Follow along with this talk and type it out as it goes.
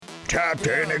Tapped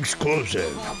In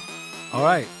exclusive. All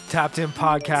right, Tapped In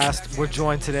podcast. We're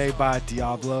joined today by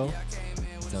Diablo.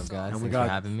 What's up, guys? And we Thanks got for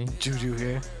having me. Juju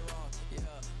here.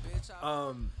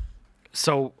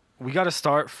 So we got to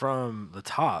start from the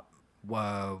top.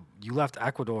 You left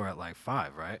Ecuador at like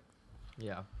 5, right?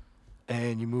 Yeah.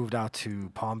 And you moved out to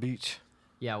Palm Beach,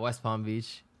 Yeah, West Palm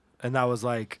Beach. and that was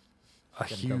like a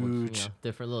Got a double, huge.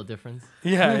 little difference.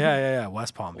 Yeah.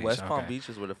 West Palm Beach. West Palm okay. Beach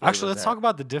is where the flavor Actually, is let's at. talk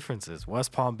about the differences.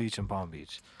 West Palm Beach and Palm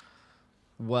Beach.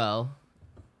 Well,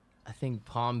 I think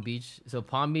Palm Beach. So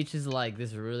Palm Beach is like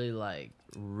this really like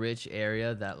rich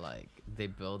area that like they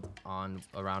built on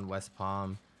around West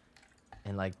Palm,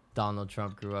 and like Donald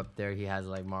Trump grew up there. He has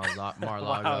like Mar-a-Lago.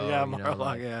 Wow, yeah, you know, Mar-a-Lago,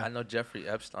 like, yeah. I know Jeffrey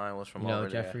Epstein was from You know, over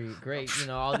there. Jeffrey, great. You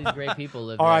know, all these great people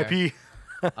live there. R.I.P.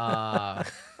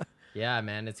 Yeah,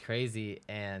 man, it's crazy,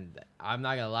 and I'm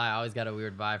not gonna lie, I always got a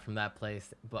weird vibe from that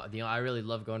place. But I really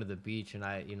love going to the beach, and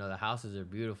the houses are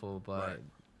beautiful. But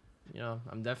Right.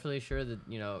 I'm definitely sure that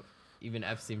even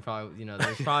Epstein probably,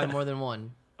 there's probably more than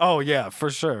one. Oh yeah, for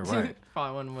sure. Right.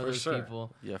 Probably one of For those sure.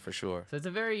 people. Yeah, for sure. So it's a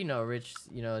very rich.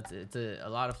 It's a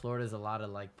lot of Florida's a lot of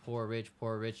like poor rich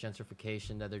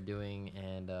gentrification that they're doing,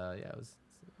 and it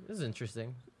was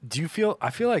interesting. Do you feel? I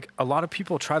feel like a lot of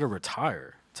people try to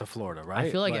retire to Florida, right?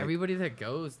 I feel like everybody that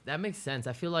goes, that makes sense.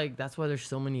 I feel like that's why there's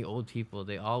so many old people.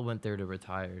 They all went there to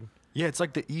retire. Yeah, it's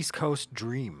like the East Coast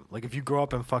dream. Like if you grow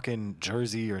up in fucking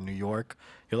Jersey or New York,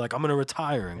 you're like, I'm gonna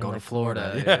retire and go to like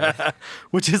Florida. Florida, Yeah.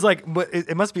 Which is like, but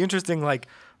it must be interesting, like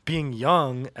being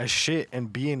young as shit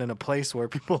and being in a place where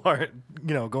people are,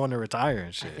 going to retire and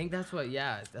I shit. think that's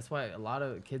why a lot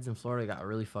of kids in Florida got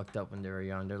really fucked up when they were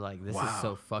young. They're like, this Wow. is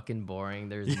so fucking boring.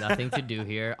 There's nothing to do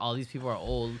here. All these people are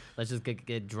old. Let's just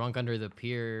get drunk under the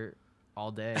pier all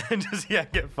day And just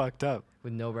get fucked up.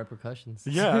 with no repercussions.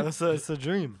 Yeah, it's a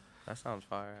dream. That sounds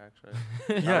fire,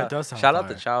 actually. Yeah, it does sound Shout out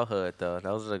fire. to childhood, though.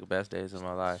 That was like the best days of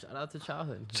my life. Shout out to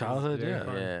childhood. It was Childhood, very yeah.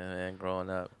 fun. Yeah, man, growing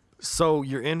up. So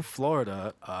you're in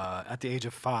Florida at the age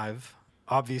of 5,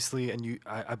 obviously, and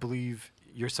I believe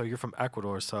you're from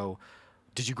Ecuador. So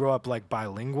did you grow up like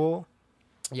bilingual?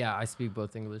 Yeah, I speak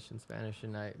both English and Spanish,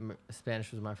 and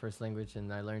Spanish was my first language,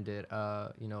 and I learned it,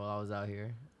 while I was out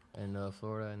here in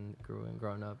Florida and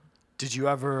growing up. Did you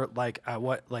ever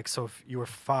so if you were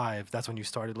 5, that's when you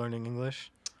started learning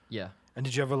English? Yeah. And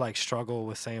did you ever like struggle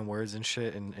with saying words and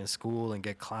shit in school and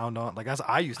get clowned on? Like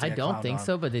I used to I get don't clowned think on.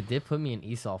 so, but they did put me in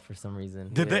ESOL for some reason.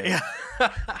 Did they? Yeah.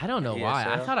 I don't know why.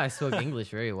 I ESL? thought I spoke English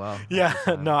very well. Yeah, at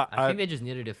the time. no, I think they just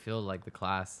needed to fill like the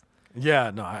class.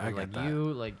 Yeah, no, I Like get that.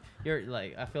 you, like you're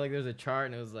like I feel like there's a chart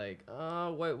and it was like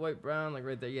white brown like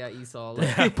right there. Yeah, ESOL.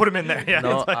 Like, Put him in there. Yeah.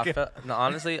 No, it's like-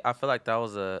 honestly, I feel like that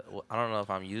was I don't know if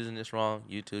I'm using this wrong.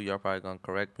 You two, y'all probably gonna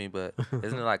correct me, but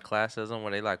isn't it like classism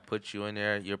where they like put you in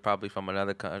there? You're probably from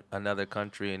another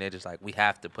country, and they just like, we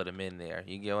have to put him in there.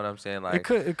 You get what I'm saying? Like,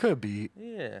 it could be.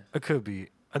 yeah. It could be.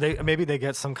 Maybe they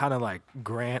get some kind of like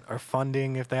grant or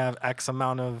funding if they have X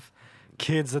amount of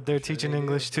kids that they're teaching they do.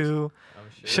 English to. I'm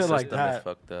sure. Shit The like system that. is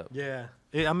fucked up. Yeah.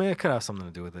 I mean, it could have something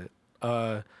to do with it.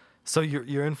 So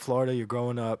you're in Florida. You're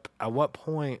growing up. At what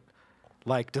point,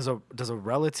 like, does a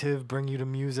relative bring you to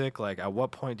music? Like, at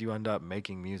what point do you end up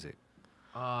making music?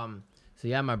 So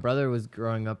yeah, my brother was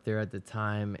growing up there at the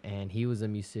time, and he was a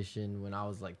musician when I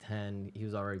was like 10. He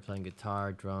was already playing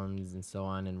guitar, drums, and so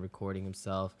on, and recording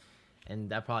himself. And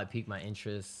that probably piqued my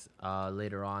interest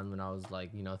later on when I was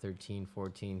like, 13,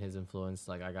 14. His influence,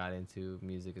 like I got into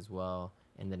music as well,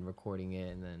 and then recording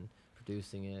it and then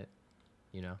producing it,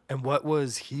 And what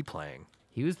was he playing?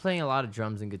 He was playing a lot of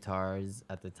drums and guitars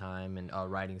at the time and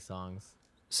writing songs.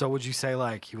 So would you say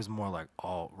like he was more like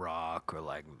alt rock or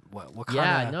like what kind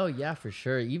Yeah, of? no, yeah, for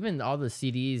sure. Even all the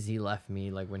CDs he left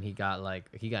me, like when he got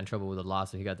in trouble with the law,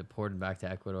 so he got deported back to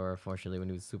Ecuador, unfortunately, when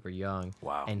he was super young.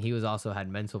 Wow. And he was also had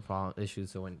mental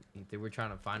issues, so when they were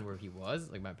trying to find where he was,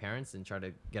 like my parents, and try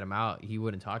to get him out, he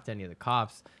wouldn't talk to any of the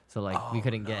cops. So like we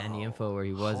couldn't get any info where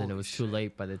he was, and Holy it was too shit.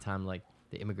 late by the time like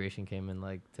the immigration came and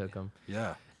like took him.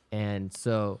 Yeah. And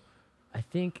so I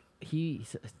think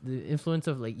the influence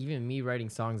of like even me writing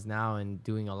songs now and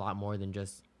doing a lot more than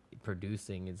just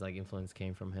producing is like influence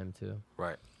came from him too.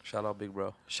 Right. Shout out, big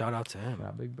bro. Shout out to him.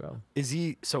 Yeah, big bro. Is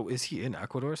he in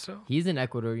Ecuador still? He's in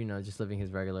Ecuador, just living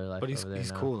his regular life. But he's over there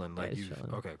now. cool and Yeah, like he's you.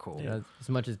 chilling. Okay, cool. As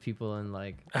much as people in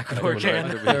like Ecuador like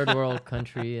can. a third world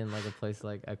country and like a place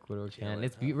like Ecuador can.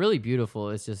 It's really beautiful.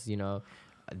 It's just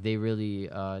they really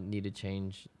need to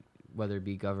change, whether it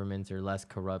be governments or less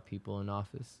corrupt people in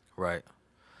office. Right.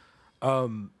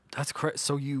 That's correct.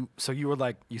 So you were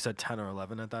like, you said 10 or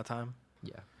 11 at that time?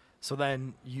 Yeah. So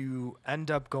then you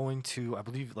end up going to, I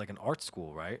believe, like an art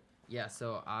school, right? Yeah,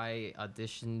 so I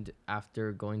auditioned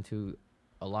after going to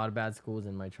a lot of bad schools.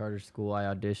 In my charter school, I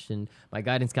auditioned. My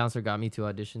guidance counselor got me to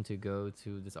audition to go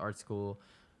to this art school,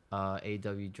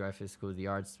 A.W. Dreyfus School of the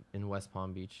Arts in West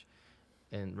Palm Beach,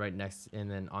 and right next,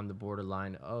 and then on the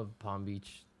borderline of Palm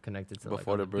Beach, connected to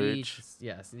Before on the bridge? beach.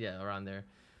 Yes, yeah, around there.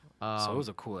 So it was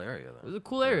a cool area It then. was a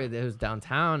cool area. It was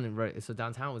downtown, and right. So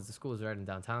downtown was the school was right in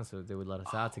downtown, so they would let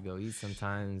us out to go eat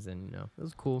sometimes, and it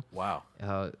was cool. Wow.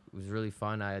 It was really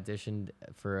fun. I auditioned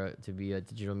to be a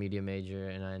digital media major,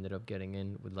 and I ended up getting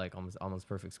in with like almost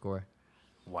perfect score.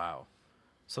 Wow.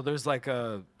 So there's like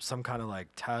some kind of like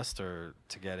test or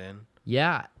to get in.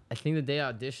 Yeah, I think the day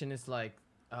audition is like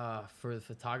for the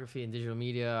photography and digital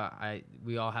media.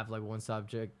 We all have like one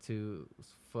subject to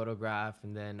photograph,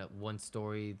 and then one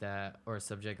story or a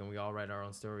subject, and we all write our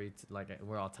own story. Like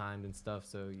we're all timed and stuff,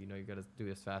 so you gotta do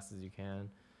it as fast as you can.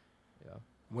 Yeah.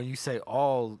 When you say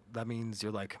all, that means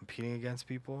you're like competing against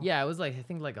people? Yeah, it was like I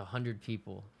think like 100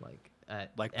 people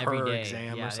at Like every per day.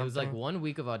 exam or Yeah, it was like something? 1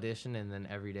 week of audition, and then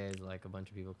every day is like a bunch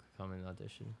of people could come and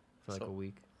audition for like So- a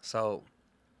week. So,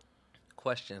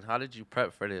 question: how did you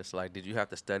prep for this? Like, did you have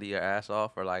to study your ass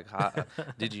off, or like, how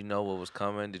did you know what was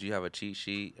coming? Did you have a cheat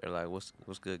sheet, or like, what's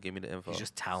good? Give me the info. He's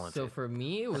just talented. So for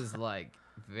me, it was like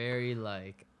very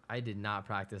like I did not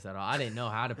practice at all. I didn't know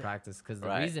how to practice because the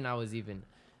Right. reason I was even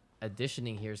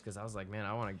auditioning here is because I was like, man,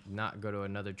 I want to not go to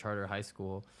another charter high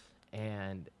school,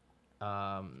 and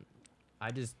I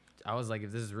was like,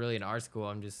 if this is really an art school,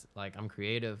 I'm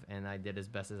creative, and I did as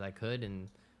best as I could, and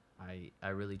I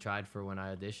really tried for when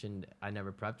I auditioned. I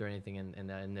never prepped or anything,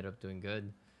 and I ended up doing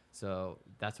good. So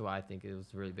that's why I think it was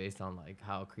really based on like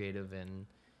how creative and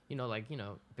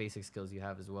basic skills you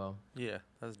have as well. Yeah,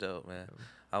 that's dope, man.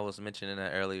 I was mentioning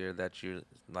that earlier that you're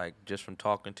like just from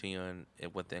talking to you and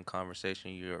within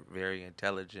conversation, you're very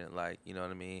intelligent. Like, you know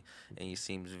what I mean, and you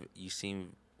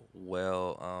seem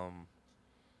well.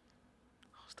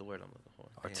 What's the word I'm looking for?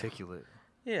 Damn. Articulate.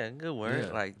 Yeah, good word.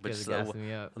 Yeah. Like, You but guys so, are gassing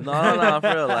me up. no,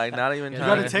 for real. Like, not even You trying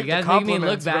gotta guys, take you the guys make me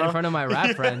look compliments, bad bro. in front of my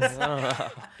rap friends.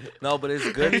 No, but it's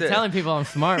good You're to. telling people I'm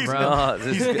smart, bro. No,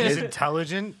 He's it's,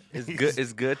 intelligent. it's He's- good.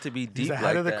 It's good to be deep ahead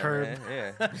like of the that, curve.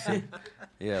 man. Yeah.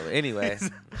 Yeah. But anyway,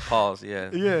 pause. Yeah. Yeah,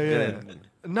 Good. yeah.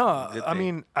 No, Good I thing.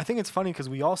 mean, I think it's funny because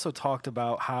we also talked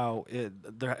about how it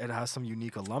has some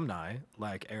unique alumni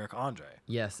like Eric Andre.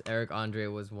 Yes, Eric Andre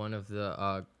was one of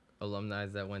the alumni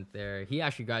that went there. He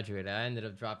actually graduated. I ended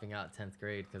up dropping out 10th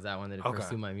grade because I wanted to Okay.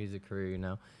 pursue my music career,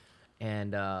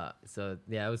 And so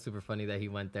yeah, it was super funny that he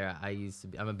went there.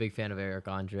 I'm a big fan of Eric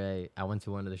Andre. I went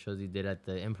to one of the shows he did at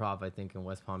the Improv, I think, in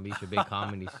West Palm Beach, a big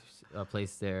comedy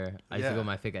place there. I used to Yeah. go with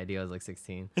my fake ID. I was like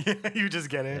 16. You just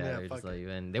get in. Yeah, Yeah, they were fuck just it.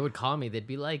 like, and they would call me. They'd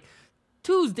be like,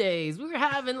 Tuesdays, we were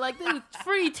having like these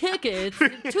free tickets,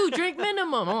 2-drink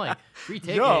minimum. I'm like, free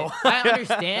ticket. Yo. I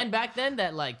understand back then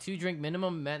that like 2-drink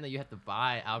minimum meant that you had to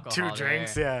buy alcohol. 2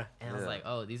 drinks, there. yeah. And I was Yeah. like,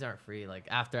 oh, these aren't free. Like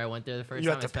after I went there the first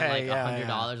You time, I have to spent pay, like yeah,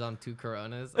 $100 on 2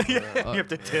 Coronas. Yeah, Like, you have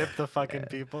to tip the fucking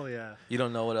people, yeah. You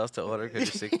don't know what else to order because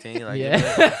you're 16. Like,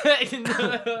 yeah.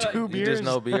 Two You beers. just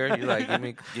know beer. You're like,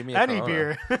 give me a Any Corona.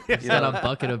 beer. Just got a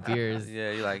bucket of beers.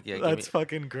 Yeah, you're like, yeah, give That's me.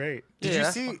 fucking great. Did Yeah, you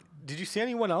that's see? Did you see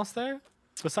anyone else there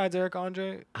besides Eric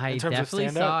Andre? I in terms definitely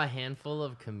of stand-up? saw a handful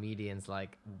of comedians.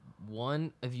 Like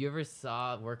one, if you ever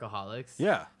saw Workaholics,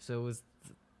 Yeah. So it was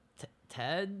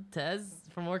Tez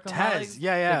from Workaholics. Tez,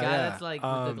 yeah, The guy yeah. that's like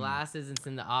with the glasses and it's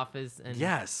in the office. And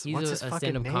Yes, he's what's a his fucking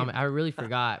stand-up name? comic. I really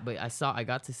forgot, but I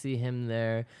got to see him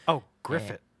there. Oh,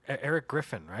 Griffin. Eric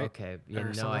Griffin, right? Okay, yeah, Or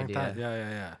no something like idea. that.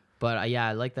 Yeah. But yeah,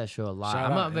 I like that show a lot.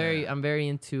 Shout out, yeah. I'm very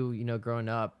into growing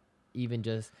up, even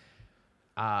just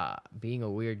being a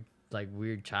weird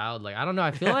child. Like I don't know.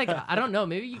 I feel like I don't know.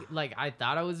 Maybe like I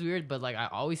thought I was weird, but like I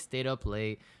always stayed up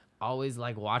late. Always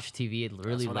like watched TV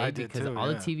really what I late did because too,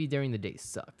 all yeah. the TV during the day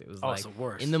sucked. It was Oh, like it's the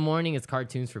worst. in the morning it's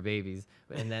cartoons for babies,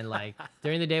 and then like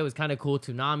during the day it was kind of cool.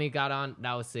 Toonami got on.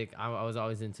 That was sick. I was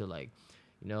always into like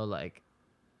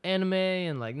anime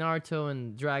and like Naruto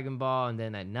and Dragon Ball, and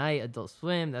then at night Adult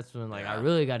Swim. That's when like I Yeah.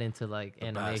 really got into like The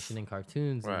animation best. and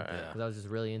cartoons, Right. because I was just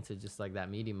really into just like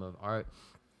that medium of art.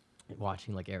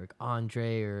 Watching like Eric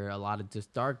Andre or a lot of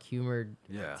just dark humored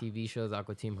Yeah. TV shows,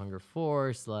 Aqua Team Hunger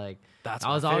Force. Like That's I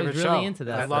my was always favorite really show. into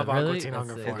that I love stuff. Aqua Really? Teen That's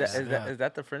Hunger it. Force. Is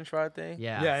that the French fry thing?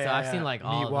 Yeah. Yeah, So yeah, I've yeah. seen like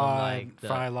all of them, Meatwad, like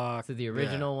Frylock. so the Yeah.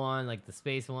 original one, like the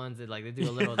space ones. Like they do a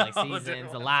little like All the seasons.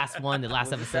 different The ones. last one, the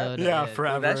last episode. Yeah, Was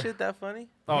forever. that shit that funny?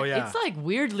 Oh yeah. It's like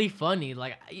weirdly funny.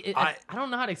 Like I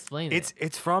don't know how to explain it.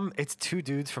 It's 2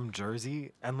 dudes from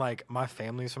Jersey, and like my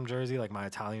family's from Jersey, like my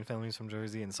Italian family's from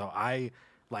Jersey, and so I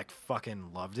like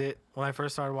fucking loved it when I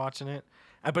first started watching it.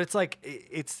 But it's like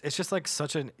it's just like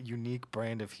such a unique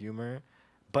brand of humor,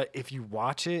 but if you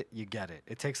watch it, you get it.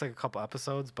 It takes like a couple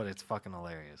episodes, but it's fucking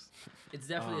hilarious. It's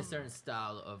definitely a certain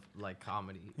style of like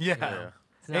comedy. Yeah. Yeah.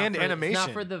 It's not And for, It's animation.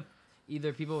 not for the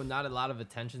either people with not a lot of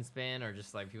attention span or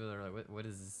just like people that are like, what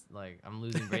is this? Like, I'm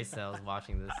losing brain cells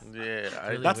watching this. Yeah,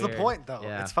 Really That's weird. the point, though.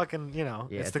 Yeah. It's fucking, Yeah,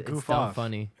 it's the goof dumb off.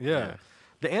 funny. Yeah. Yeah.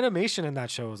 The animation in that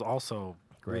show is also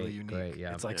really Great, unique. great,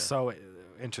 yeah. It's like Yeah. so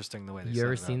interesting the way they You set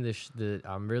ever it up. seen the?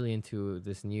 I'm really into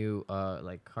this new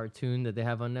like cartoon that they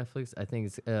have on Netflix. I think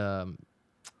it's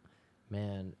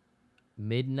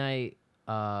Midnight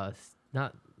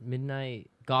not Midnight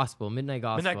Gospel. Midnight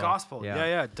Gospel. Midnight Gospel.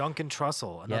 Yeah. Duncan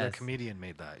Trussell, another Yes. comedian,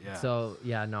 made that. Yeah. So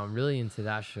yeah, no, I'm really into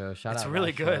that show. Shout It's out.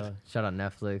 really that good. show. Shout out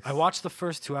Netflix. I watched the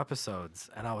first 2 episodes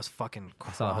and I was fucking I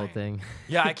crying. saw the whole thing.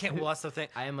 Yeah, I can't. Well, that's the thing.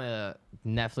 I am a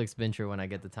Netflix binger when I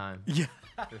get the time. Yeah.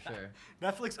 For sure.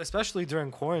 Netflix, especially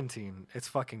during quarantine, it's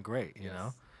fucking great, you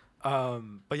Yes. know?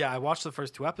 But yeah, I watched the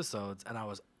first 2 episodes and I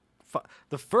was.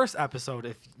 The first episode,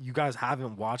 if you guys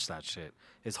haven't watched that shit,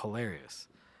 is hilarious.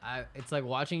 It's like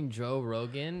watching Joe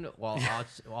Rogan while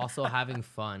also having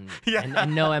fun. Yeah.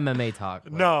 And no MMA talk.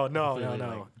 Like, No. completely,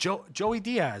 like- Joey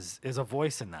Diaz is a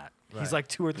voice in that. He's Right. like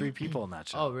 2 or 3 people in that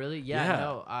show. Oh really? Yeah. Yeah.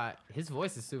 No. His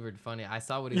voice is super funny. I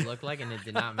saw what he looked like, and it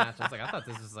did not match. I was like, I thought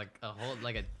this was like a whole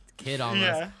like a kid almost.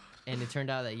 Yeah. And it turned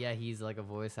out that he's like a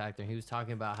voice actor. He was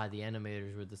talking about how the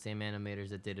animators were the same animators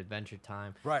that did Adventure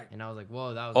Time. Right. And I was like,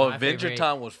 whoa, that was Oh, my Adventure favorite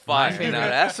Time was fire. favorite Now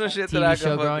that's some shit that I TV can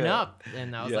show fuck growing with. up.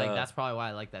 And I was like, Yeah. that's probably why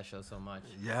I like that show so much.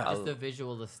 Yeah. Just the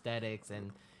visual aesthetics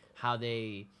and how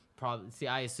they probably see.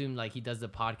 I assume like he does the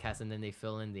podcast and then they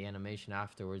fill in the animation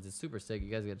afterwards. It's super sick. You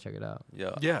guys gotta check it out.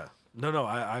 Yeah. Yeah. No,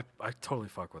 I totally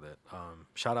fuck with it.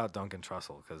 Shout out Duncan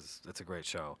Trussell because it's a great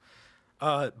show.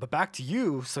 But back to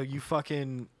you. So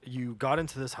you got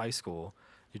into this high school.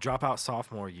 You drop out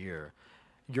sophomore year.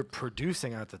 You're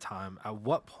producing at the time. At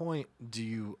what point do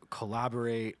you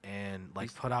collaborate and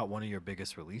like put out one of your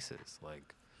biggest releases?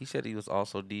 Like He said he was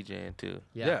also DJing too.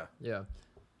 Yeah. Yeah.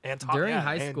 and During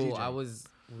high and school, DJing.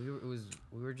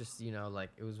 we were just, like,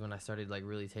 it was when I started like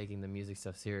really taking the music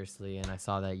stuff seriously, and I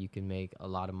saw that you can make a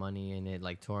lot of money in it,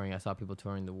 like touring. I saw people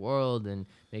touring the world and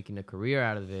making a career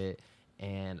out of it,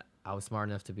 and I was smart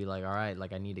enough to be like, all right,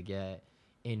 like I need to get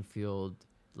in-field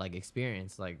like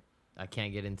experience. Like I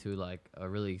can't get into like a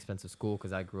really expensive school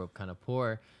because I grew up kind of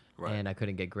poor. Right. And I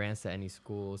couldn't get grants to any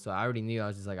school, so I already knew. I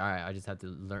was just like, all right, I just have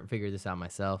to figure this out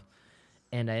myself.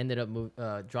 And I ended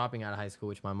up dropping out of high school,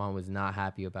 which my mom was not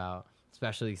happy about,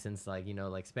 especially since like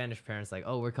Spanish parents like,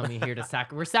 oh, we're coming here to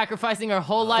we're sacrificing our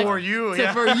whole life For you, to,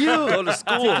 yeah. for you Go to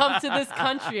school. to come to this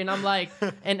country. And I'm like,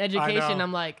 and education, know.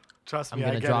 I'm like, Trust I'm me, I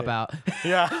gonna get drop it. out.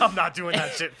 Yeah, I'm not doing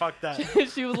that shit. Fuck that.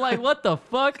 She was like, what the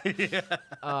fuck? Shout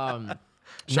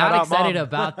Not out, excited Mom.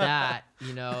 about that,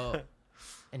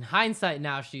 In hindsight,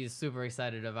 now she's super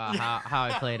excited about how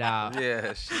it played out.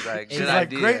 Yeah, she's like, She's good like,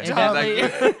 idea. great She's job.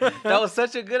 like, that was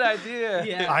such a good idea.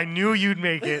 Yeah, I knew you'd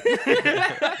make it.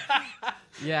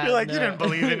 yeah. You're like, you no. didn't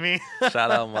believe in me.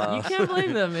 Shout out, Mom. You can't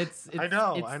blame them. It's I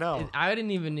know. I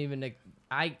didn't even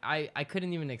I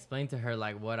couldn't even explain to her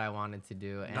like what I wanted to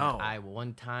do. And No.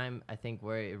 one time I think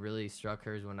where it really struck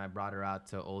her is when I brought her out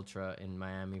to Ultra in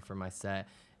Miami for my set.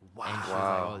 Wow. And she Wow,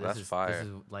 was like, oh, that's this fire. is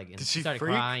like, and Did she she started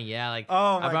freak? crying. Yeah, like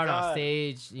Oh I my brought her God. on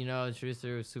stage, introduced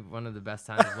her. It was one of the best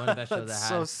times, one of the best shows That's I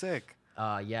so had. sick.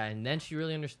 Yeah, and then she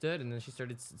really understood, and then she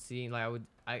started seeing like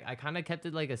I kind of kept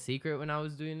it like a secret when I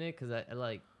was doing it because I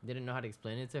like didn't know how to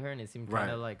explain it to her, and it seemed kind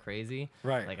Right. of like crazy.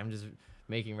 Right. Like I'm just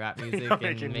making rap music and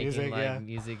making making music, like yeah.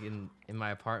 music in my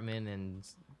apartment, and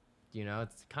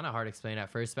it's kind of hard to explain at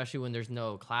first, especially when there's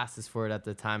no classes for it at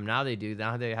the time. Now they do.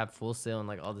 Now they have Full Sail and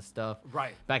like all this stuff.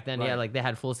 Right. Back then, Right. yeah, like they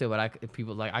had Full Sail, but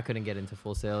I couldn't get into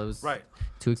Full Sail. It was Right.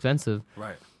 too expensive.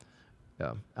 Right.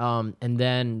 Yeah. And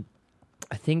then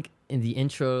I think in the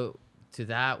intro to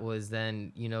that was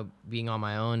then, being on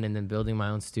my own and then building my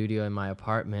own studio in my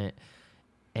apartment.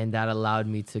 And that allowed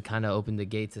me to kind of open the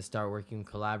gate to start working,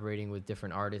 collaborating with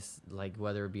different artists, like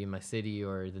whether it be in my city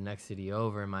or the next city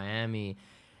over in Miami.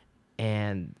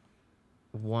 And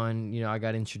I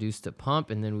got introduced to Pump,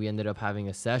 and then we ended up having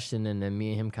a session, and then me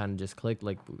and him kind of just clicked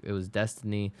like it was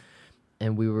destiny.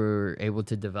 And we were able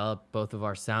to develop both of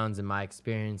our sounds and my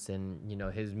experience and,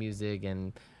 his music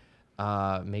and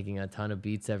making a ton of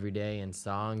beats every day and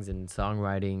songs and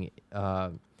songwriting.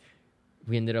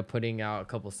 We ended up putting out a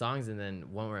couple songs, and then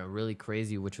one went really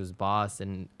crazy, which was Boss.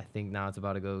 And I think now it's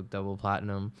about to go double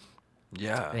platinum.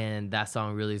 Yeah. And that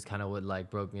song really is kind of what like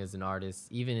broke me as an artist,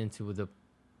 even into the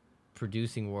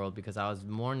producing world, because I was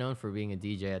more known for being a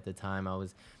DJ at the time. I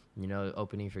was you know,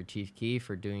 opening for Chief Keef,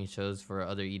 or doing shows for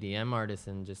other EDM artists,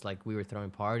 and just like we were throwing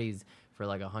parties for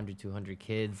like 100, 200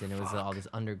 kids, and it was all this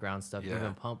underground stuff. Yeah.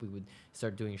 Even Pump, we would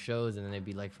start doing shows, and then they'd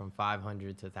be like from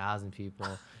 500 to 1,000 people,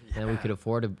 and then we could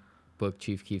afford to book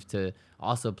Chief Keef to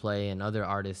also play and other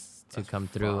artists to come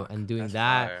through. And doing That's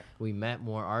that, fire. we met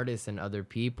more artists and other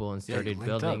people, and Yeah, you started linked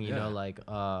building, up, you know, yeah.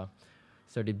 like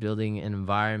started building an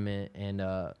environment, and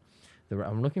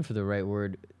I'm looking for the right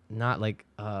word, not like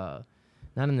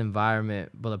not an environment,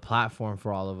 but a platform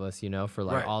for all of us, you know, for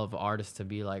like Right. all of artists to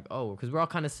be like, oh, because we're all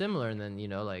kind of similar, and then, you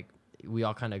know, like we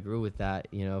all kind of grew with that,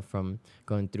 you know, from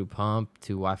going through Pump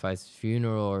to Wi-Fi's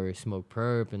funeral or Smoke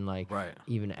Perp, and like Right.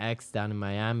 even X down in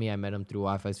Miami. I met him through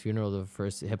Wi-Fi's funeral, the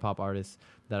first hip hop artist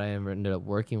that I ever ended up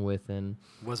working with, and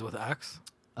Was it with X?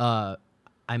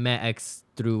 I met X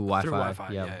through Wi-Fi. Through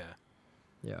Wi-Fi. Yeah. Yeah.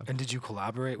 Yeah. And did you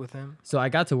collaborate with him? So I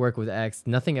got to work with X.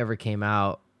 Nothing ever came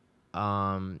out.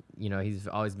 You know, he's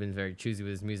always been very choosy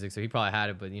with his music, so he probably had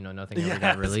it, but you know, nothing ever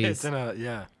got released. It's in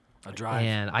a drive.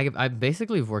 And I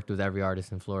basically have worked with every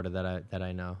artist in Florida that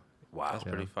I know. Wow. That's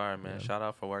pretty fire, man. Yeah. Shout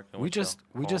out for working We with your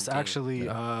just home actually team.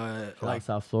 Shout out like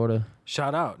South Florida.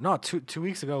 shout out. No, 2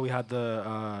 weeks ago we had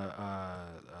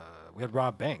we had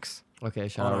Rob Banks. Okay, On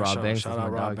shout out our Rob show. Banks. Shout That's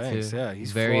out my Rob dog Banks. too. Yeah,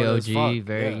 he's very Florida OG. as fuck.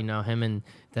 Very, Yeah. you know, him and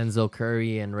Denzel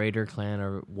Curry and Raider Clan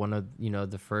are one of, you know,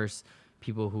 the first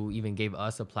people who even gave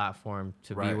us a platform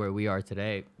to be Right. where we are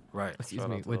today. Right. Excuse Shout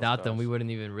me. out to those Without them, guys. we wouldn't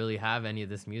even really have any of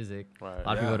this music. Right. A lot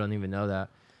of Yeah. people don't even know that.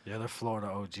 Yeah, they're Florida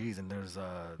OGs, and there's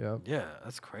Yep. yeah,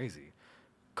 that's crazy.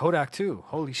 Kodak too.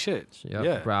 Holy shit. Yep.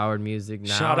 Yeah. Broward music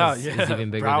now Shout out. is, Yeah. is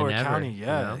even bigger Broward than ever. County. you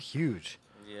Yeah, know? huge.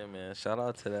 Yeah, man. Shout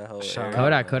out to that whole Shout area, out.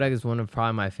 Kodak man. Kodak is one of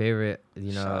probably my favorite,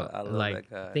 you know, Shout- I love like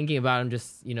that guy. thinking about him,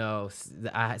 just, you know,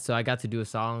 so I got to do a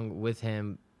song with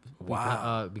him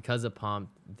Wow. because of Pump.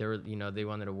 They were, you know, they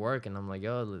wanted to work, and I'm like,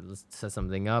 yo, let's set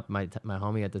something up. My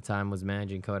homie at the time was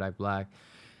managing Kodak Black,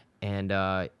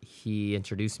 and he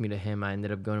introduced me to him. I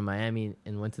ended up going to Miami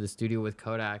and went to the studio with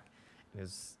Kodak. It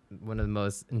was one of the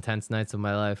most intense nights of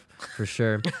my life, for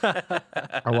sure.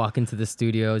 I walk into the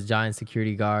studio, giant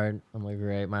security guard. I'm like,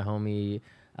 great, my homie.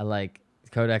 I like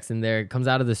Kodak's in there. Comes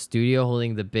out of the studio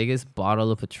holding the biggest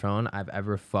bottle of Patron I've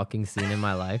ever fucking seen in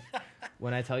my life.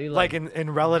 When I tell you, Like in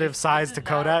relative size to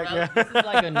Kodak. Yeah. This is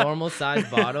like a normal size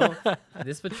bottle.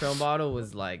 This Patron bottle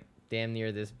was like damn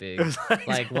near this big.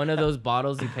 Like one of those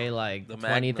bottles you pay like The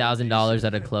Magnum $20,000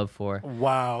 at a club for.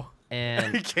 Wow. he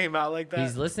And came out like that.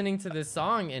 he's listening to this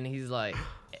song and he's like,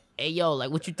 hey yo,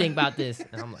 like what you think about this?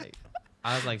 And I'm like,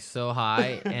 I was like so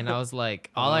high, and I was like,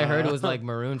 all I heard was like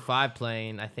Maroon 5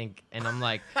 playing, I think, and I'm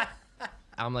like,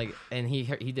 and he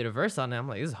did a verse on it. I'm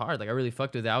like, this is hard. Like I really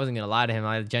fucked with it. I wasn't gonna lie to him.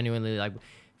 I genuinely like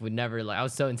would never like. I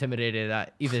was so intimidated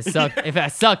that if it sucked, if I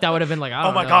sucked, I would have been like, I Oh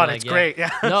don't my know, God, like, it's great. Yeah.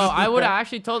 No, I would have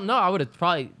actually told. No, I would have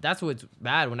probably. That's what's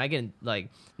bad when I get like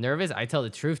nervous. I tell the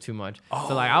truth too much.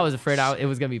 So like I was afraid it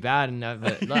was gonna be bad, and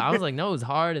but I was like, no, it was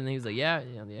hard, and he was like, yeah,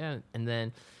 and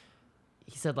then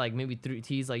he said like maybe 3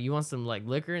 teas, like you want some like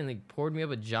liquor, and they poured me up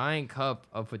a giant cup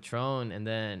of Patron, and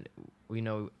then you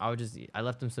know I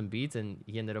left him some beats, and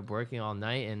he ended up working all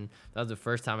night, and that was the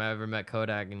first time I ever met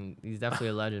Kodak, and he's definitely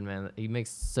a legend, man. He makes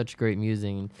such great music,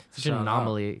 and such Shout an out.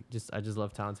 anomaly. I just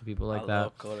love talented people like I that.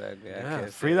 love Kodak, man. I Yeah,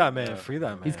 can't free say that it man. enough. Free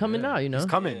that man. He's coming yeah. out, you know. He's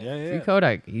coming. Yeah, Free yeah.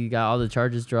 Kodak. He got all the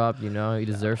charges dropped, you know. He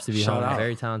deserves to be Shout home. out.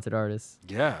 Very talented artist.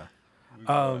 Yeah.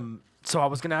 So I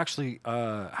was gonna actually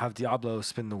have Diablo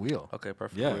spin the wheel. Okay,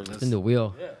 perfect. Yeah, We're let's- Spin the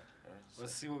wheel. Yeah.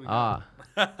 Let's see what we got.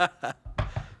 Ah,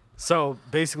 So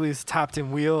basically, it's tapped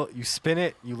in wheel. You spin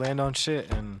it, you land on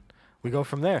shit, and we go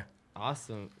from there.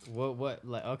 awesome. What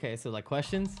like okay, so like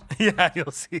questions? Yeah,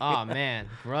 you'll see. Oh man,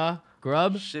 grub.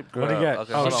 Ship What grub. do you get?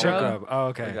 Okay, Oh, hold on, shit hold on. grub. Oh, We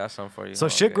okay. got something for you. So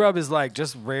Hold on, shit okay. grub is like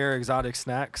just rare exotic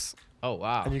snacks, Oh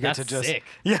wow, and you get that's to just sick.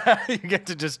 yeah, you get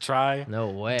to just try No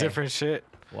way. different shit.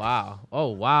 Wow. Oh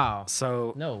wow.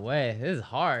 So No way. This is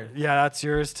hard. yeah, that's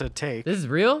yours to take. This is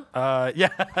real? Yeah,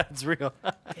 it's real.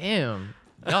 Damn.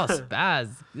 Y'all spaz.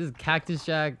 This is Cactus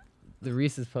Jack, the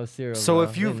Reese's Puff cereal. So bro.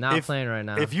 if you've We're not if, playing right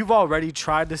now. if you've already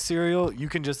tried the cereal, you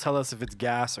can just tell us if it's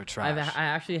gas or trash. I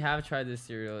actually have tried this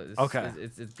cereal. It's, Okay.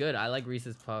 It's good. I like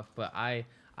Reese's Puff, but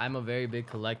I'm a very big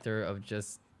collector of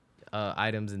just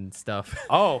items and stuff.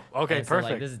 Oh, okay, And so, like,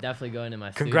 perfect. this is definitely going in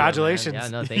my studio, man. Congratulations. Yeah,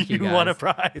 no, thank you, You won a guys.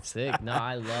 prize. Sick. No,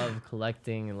 I love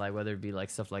collecting, and like whether it be like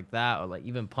stuff like that or like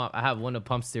even Pump. I have one of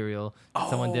Pump cereal.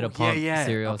 Someone did Oh, a Pump yeah,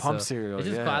 cereal. a Pump so cereal, It's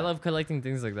just yeah. I love collecting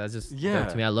things like that. It's just Yeah.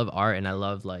 dope to me. I love art and I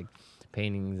love like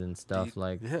paintings and stuff.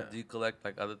 Like Yeah. Do you collect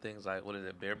like other things like what is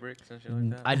it, bear bricks and shit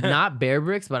like that? I not bear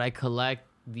bricks, but I collect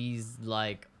these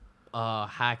like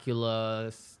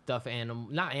Hacula stuff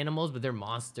not animals, but they're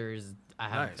monsters. I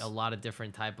have Nice. a lot of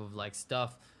different type of like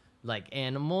stuff like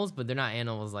animals, but they're not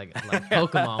animals like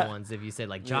Pokemon ones. If you say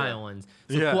like giant ones,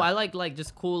 so Yeah. cool. I like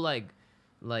just cool like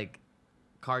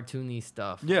cartoony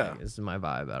stuff. Yeah. Like, this is my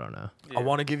vibe. I don't know. I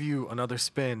want to give you another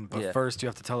spin, but Yeah. first you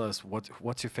have to tell us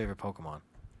what's your favorite Pokemon.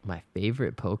 My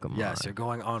favorite Pokemon. Yes, you're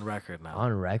going on record now.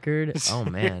 on record. Oh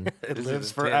man. It This is lives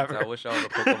intense. forever. I wish I was a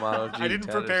Pokemon OG. I didn't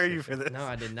prepare you for this. No,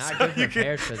 I did not So get you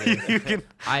prepared can- for this. You can.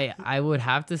 I would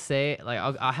have to say like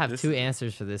I'll have two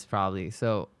answers for this probably.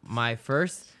 So my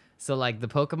first, so like the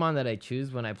Pokemon that I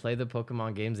choose when I play the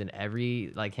Pokemon games in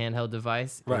every like handheld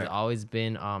device Right. has always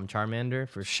been Charmander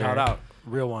for sure. Shout out,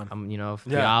 real one. You know,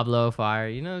 Yeah. Diablo, Fire.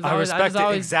 You know, it's I always, respect it,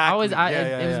 always, exactly. Always, Yeah,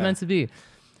 yeah, it was yeah. meant to be.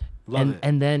 Love it.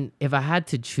 And then if I had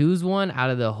to choose one out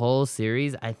of the whole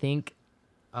series, I think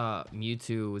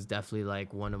Mewtwo was definitely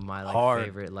like one of my like Hard.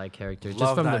 favorite like characters Love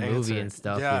just from the that movie answer. and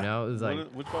stuff. Yeah. You know, it was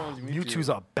like Which one was Mewtwo's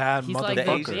a bad he's like the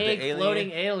motherfucker. big The alien?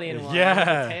 floating alien one. Yeah. With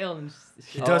the tail and He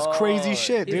shit. does crazy Oh,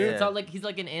 shit, He's, dude. it's all like he's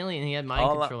like an alien. He had mind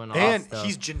All I- control and all And that stuff.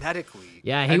 he's genetically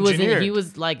Yeah, he was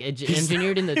engineered. like He's-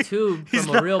 engineered in the tube he's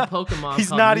from not- a real Pokemon. He's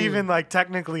called not Mew. even like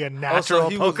technically a natural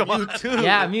he was Pokemon. Mewtwo.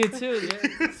 Yeah, Mewtwo.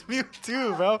 Yeah. It's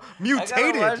Mewtwo, bro. I gotta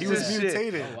Mutated. watch He was this shit.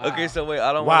 mutated. Oh, wow. Okay, so wait,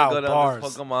 I don't Wow, want to go down bars.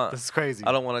 this Pokemon. This is crazy.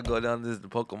 I don't want to go down this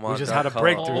Pokemon. We just dark had a hole.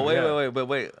 breakthrough, But wait, yeah.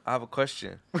 wait. I have a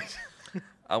question.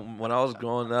 When I was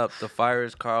growing up, the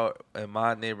fires car in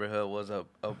my neighborhood was a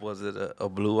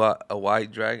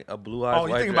white dragon, a blue-eyed Oh,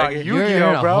 you white think about dragon? you. You're Yu-Gi-Oh,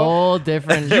 in a bro. whole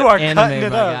different You are anime, cutting my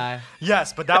it up. guy.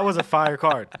 Yes, but that was a fire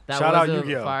card. That Shout was out a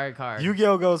Yu-Gi-Oh. fire card.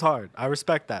 Yu-Gi-Oh goes hard. I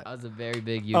respect that. I was a very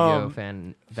big Yu-Gi-Oh Um,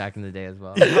 fan back in the day as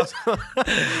well. That's the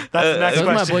next So was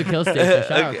my question. boy Killstation.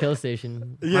 Shout out Okay.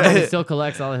 Killstation. Yeah. Yeah, he still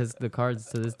collects all the cards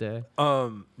to this day.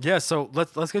 Yeah, so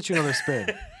let's get you another spin.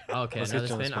 Okay, Let's another get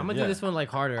you on the spin. spin, I'm gonna yeah. do this one like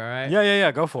harder. All right. Yeah,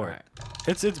 go for Alright.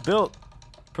 it. It's built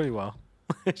pretty well.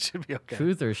 It should be okay.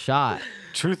 Truth or shot?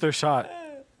 Truth or shot?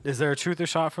 Is there a truth or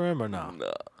shot for him or no?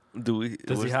 No. Do we?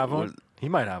 Does he have one? He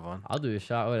might have one. I'll do a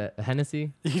shot with a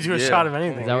Hennessy. You do a Yeah. shot of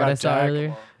anything. Is that You what got I saw Jack.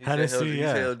 earlier? Hennessy, he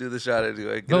yeah. said he'll do the shot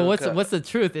anyway. Get But him what's cut. the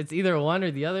truth? It's either one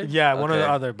or the other. Yeah, one or the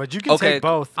Okay. other. But you can Okay. take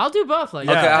both. I'll do both. Like,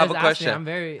 Yeah. Okay, I have just a ask me. question. I'm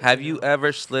very. Have you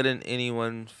ever slid in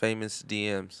anyone famous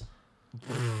DMs?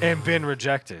 And been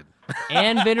rejected.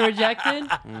 and been rejected?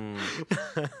 Mm.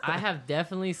 I have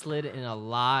definitely slid in a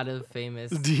lot of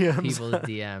famous DMs. people's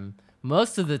DM.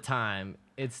 Most of the time,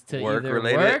 it's to Work either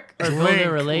related? work or build Link, a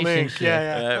relationship.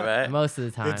 Yeah, yeah. Right, right. Most of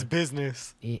the time. It's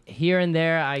business. Here and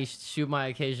there, I shoot my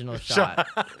occasional shot.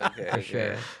 Okay, For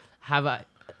sure. Have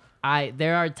I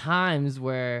there are times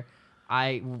where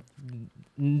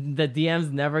the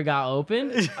DMs never got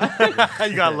opened, You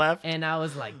got left. and I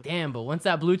was like, damn. But once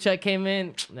that blue check came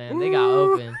in, man, they got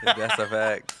open. That's a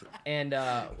fact. And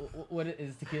what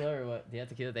is tequila or what? Yeah,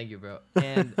 tequila. Thank you, bro.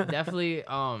 And definitely,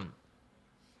 I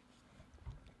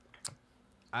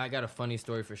got a funny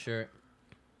story for sure.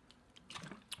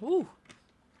 Woo.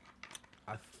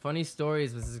 A funny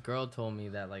stories was this girl told me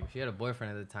that like she had a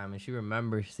boyfriend at the time and she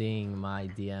remembers seeing my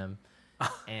DM,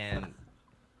 and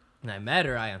when I met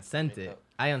her, I unsent it.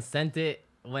 I unsent it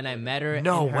when I met her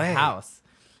No in her way. house.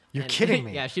 You're And- kidding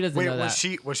me. Yeah, she doesn't Wait, know was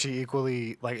that. was she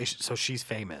equally like? So she's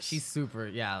famous. She's super,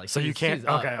 yeah. Like so you she's- can't. she's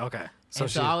up. Okay. So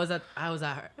And she. so I was at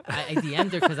her. I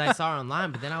DM'd her because I saw her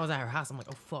online, but then I was at her house. I'm like,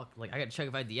 oh fuck, like I gotta check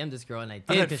if I DM'd this girl, and I And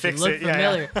did then because she fix looked it, yeah,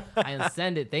 familiar. yeah. I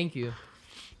unsent it. Thank you.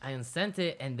 I unsent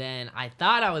it, and then I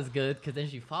thought I was good because then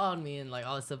she followed me and like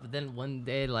all this stuff. But then one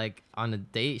day, like on a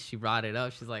date, she brought it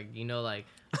up. She's like, you know, like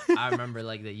I remember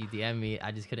like that you DM'd me.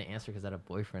 I just couldn't answer because I had a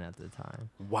boyfriend at the time.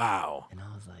 Wow. And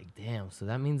I was like, damn. So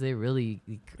that means they really,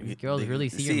 girls really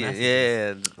see your it,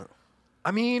 messages. Yeah. I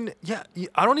mean, yeah.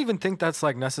 I don't even think that's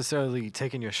like necessarily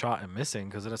taking your shot and missing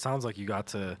because it sounds like you got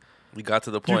to. We got to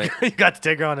the You, point. you got to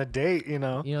take her on a date. You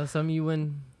know. You know, some you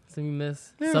win, some you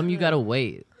miss. Yeah. Some you gotta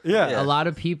wait. Yeah. Yeah. A lot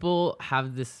of people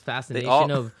have this fascination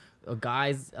all- of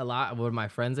guys. A lot of my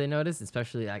friends I noticed,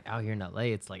 especially like out here in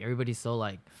LA, it's like everybody's so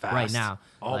like right Fast. now,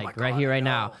 Oh my like right God, here, I right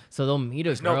now. know. So they'll meet a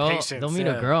There's no girl. patience, They'll meet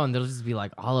yeah. a girl and they'll just be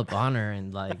like all up on her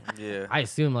and like. Yeah. I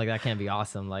assume like that can't be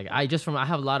awesome. Like I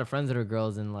have a lot of friends that are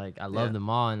girls and like I love Yeah. them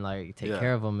all and like take Yeah.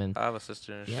 care of them and. I have a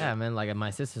sister. And Yeah, shit. man. Like my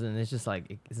sisters, and it's just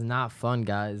like it's not fun,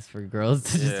 guys, for girls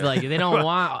to just Yeah. like they don't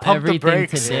want Pump the everything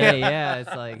brakes. today. Yeah,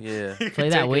 it's like Yeah. You play can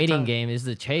take that your waiting time. game. It's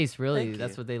the chase, really. Thank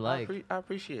That's you. what they like. I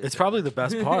appreciate It's that. probably the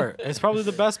best part. It's probably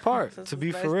the best part. Since To it's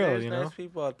be nice, for real, there's you know. nice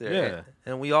people out there. Yeah.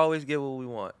 And we always get what we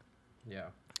want.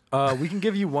 Yeah, We can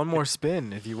give you one more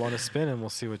spin if you want to spin, and we'll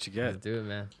see what you let's get. do it,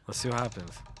 man. Let's see what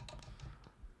happens.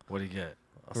 What do you get?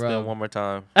 Spin one more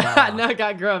time. No, I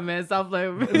got grub, man. Stop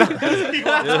playing with me.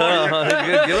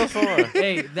 Get him some more.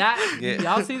 Hey, that Yeah.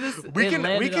 y'all see this? We It can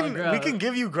landed on we grub. can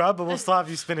give you grub, but we'll stop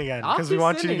you spin again I'll because we keep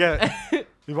want you to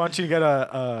spinning. get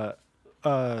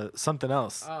a something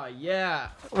else. Oh yeah,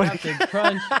 What- Captain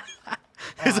Crunch.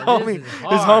 His Oh, this homie, is his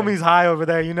hard. homie's high over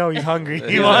there. You know he's hungry.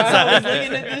 He Yeah. wants I was that.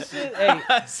 looking at this shit. Hey,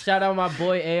 shout out my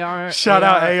boy AR. Shout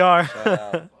out AR.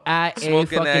 At a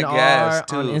Smoking fucking that gas,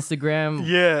 R on too. Instagram.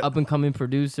 Yeah. Up and coming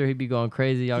producer. He be going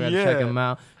crazy. Y'all gotta check Yeah. him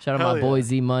out. Shout out Hell my boy yeah.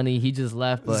 Z Money. He just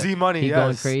left, but Z Money, he going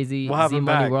yes. crazy. We'll have Z him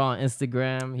Money, back. we're on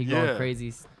Instagram. He Yeah. going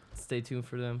crazy. Stay tuned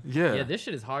for them. Yeah. Yeah, this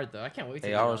shit is hard though. I can't wait to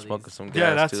Hey, get I all was these. smoking some gas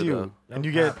Yeah, that's too, you. though. And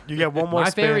you get one more My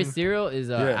spin. favorite cereal is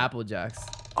Yeah. Apple Jacks.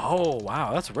 Oh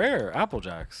wow, that's rare. Apple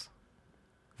Jacks.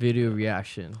 Video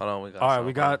reaction. Hold on, we got. All right, something.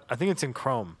 we got. I think it's in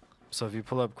Chrome. So if you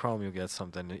pull up Chrome, you'll get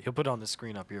something. He'll put it on the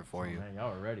screen up here for you. Man,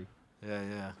 y'all are ready. Yeah,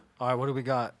 yeah. All right, what do we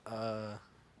got?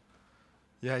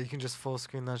 Yeah, you can just full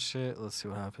screen that shit. Let's see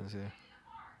what happens here.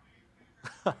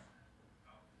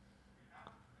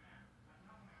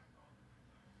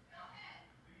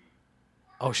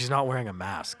 Oh, she's not wearing a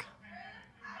mask.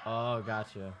 Oh,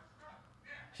 gotcha.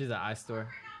 She's at iStore.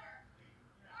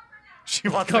 She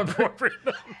wants a corporate.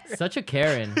 Such a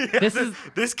Karen. Yeah, this is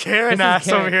this Karen this is ass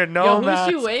Karen. over here. No Yo, who's mask.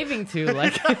 she waving to?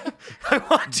 Like, I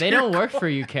want they your don't work for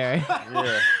you, Karen.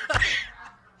 Yeah.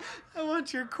 I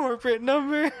want your corporate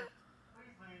number.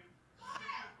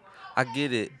 I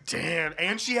get it. Damn,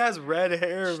 and she has red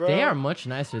hair, bro. They are much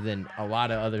nicer than a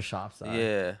lot of other shops are.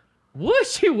 Yeah. What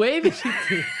is she waving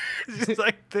to? just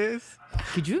like this.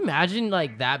 Could you imagine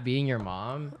like that being your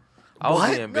mom? I would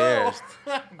What? be embarrassed.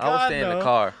 No. I would God, stay in no. the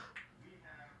car.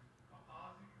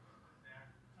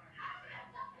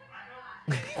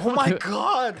 Oh my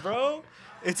god, bro.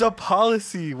 It's a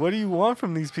policy. What do you want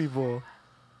from these people?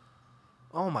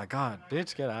 Oh my god,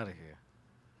 bitch, get out of here.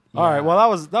 All right, Yeah. well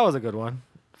that was a good one.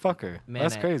 Fuck her. Man,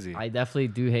 That's crazy. I definitely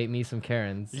do hate me some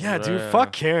Karens. yeah, dude, Bruh.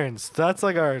 fuck Karens. That's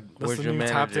like our that's Where's the your new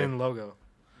tapped manager? in logo.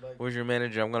 Where's your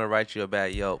manager? I'm gonna write you a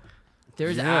bad Yelp.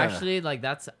 There's Yeah. actually like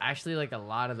that's actually like a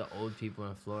lot of the old people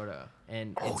in Florida,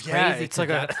 and Oh it's yeah, crazy it's like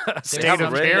 'cause a, that's- a there's state some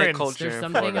of redneck Karens. culture. there's in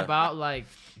something Florida. about like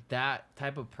that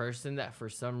type of person that for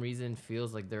some reason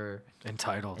feels like they're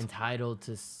Entitled. entitled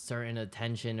to certain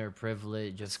attention or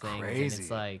privilege of It's things, and crazy.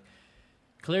 it's like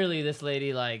clearly this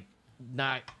lady like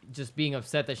not just being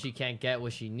upset that she can't get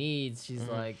what she needs. She's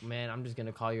like, man, I'm just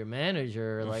gonna call your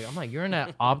manager. Like, I'm like, you're in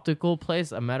an optical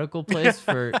place, a medical place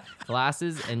for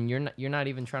glasses, and you're not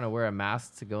even trying to wear a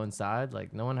mask to go inside.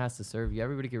 Like, no one has to serve you.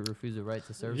 Everybody can refuse the right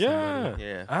to serve Yeah, somebody.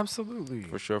 Yeah. absolutely.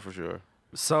 For sure, for sure.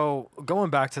 So going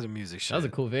back to the music shit. That was a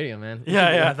cool video, man.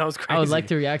 Yeah, yeah, that was crazy. I would like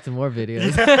to react to more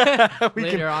videos We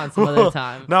later can- on some other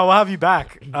time. No, we'll have you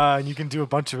back, and you can do a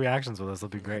bunch of reactions with us. That'll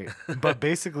be great. But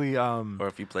basically, Or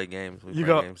if you play games, we you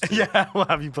play go, games too. yeah, we'll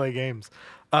have you play games.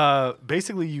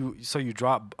 Basically, you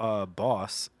drop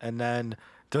Boss, and then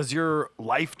does your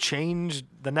life change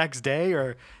the next day,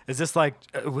 or is this like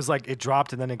it was like it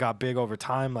dropped and then it got big over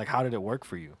time? Like, how did it work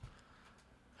for you?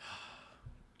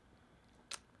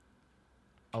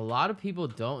 A lot of people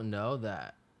don't know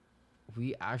that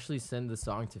we actually sent the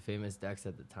song to Famous Dex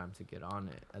at the time to get on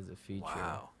it as a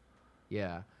feature.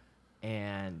 Yeah.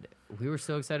 And we were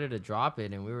so excited to drop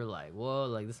it, and we were like, whoa,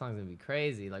 like this song's gonna be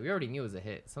crazy. Like we already knew it was a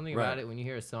hit. Something Right. about it when you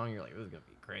hear a song, you're like, this is gonna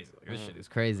be crazy. Like this shit is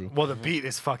crazy. Well, the beat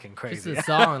is fucking Just crazy. a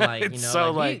song, like, you know, It's so,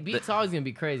 like, like, beat's always gonna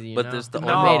be crazy, you but know? this the We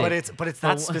no, made but it. it's that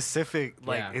But specific.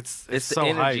 Like Yeah. it's It's the so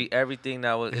energy, hype. everything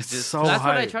that was. It's It's just so That's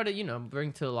what I hype. try to, you know,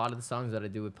 bring to a lot of the songs that I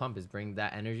do with Pump is bring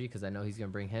that energy because I know he's going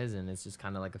to bring his, and it's just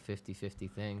kind of like a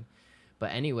 50-50 thing. But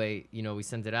anyway, you know, we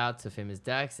sent it out to Famous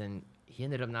Dex, and he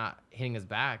ended up not hitting us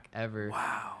back ever.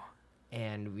 Wow.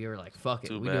 And we were like, fuck it.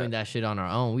 Too We're bad. doing that shit on our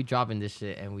own. We dropping this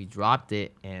shit, and we dropped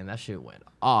it, and that shit went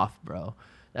off, bro.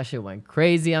 That shit went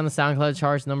crazy on the SoundCloud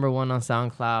charts, #1 on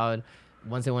SoundCloud.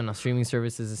 Once it went on streaming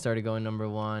services, it started going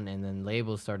 #1, and then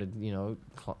labels started, you know,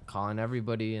 calling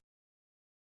everybody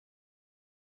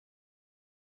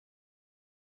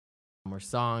more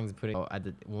songs, putting at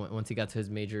the once he got to his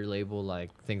major label, like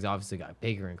things obviously got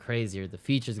bigger and crazier. The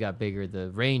features got bigger,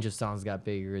 the range of songs got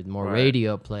bigger, more Right.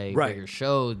 radio play, Right. bigger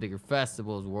shows, bigger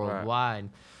festivals worldwide.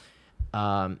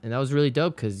 And that was really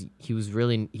dope because he was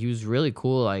really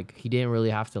cool. Like he didn't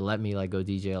really have to let me like go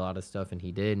DJ a lot of stuff, and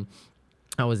he did.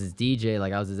 I was his DJ,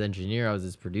 like I was his engineer, I was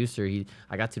his producer.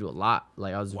 I got to do a lot.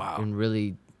 Like I was Wow.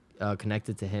 really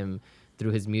connected to him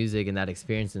through his music and that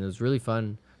experience, and it was really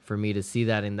fun for me to see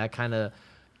that, and that kind of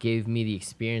gave me the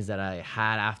experience that I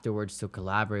had afterwards to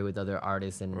collaborate with other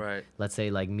artists and Right. let's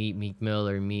say like meet Meek Mill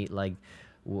or meet like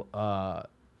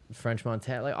French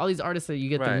Montana, like all these artists that you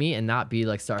get to Right. meet and not be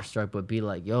like starstruck, but be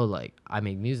like, yo, like I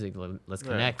make music, let's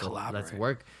Right. connect, let's Collaborate.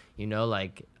 work. You know,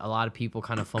 like a lot of people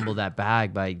kind of fumble that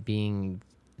bag by being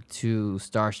too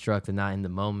starstruck and not in the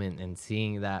moment, and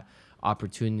seeing that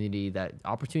opportunities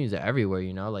are everywhere.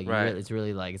 You know, like Right. it's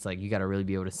really like it's like you got to really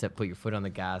be able to put your foot on the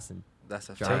gas and That's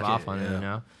a drive fact. off it, on it. yeah. You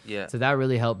know. Yeah. So that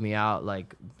really helped me out,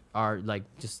 like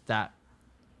just that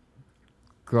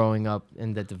growing up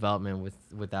in the development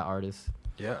with that artist.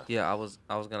 Yeah. Yeah, I was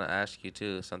gonna ask you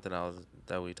too something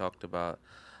that we talked about.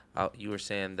 You were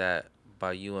saying that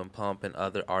by you and Pump and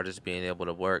other artists being able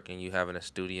to work and you having a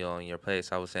studio in your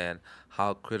place, I was saying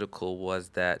how critical was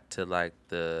that to like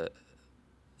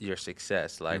your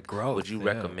success? Like, growth, would you yeah.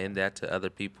 recommend that to other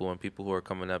people and people who are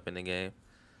coming up in the game?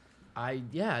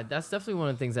 Yeah, that's definitely one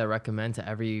of the things I recommend to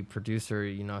every producer,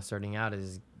 you know, starting out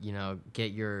is, you know,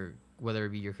 get your, whether it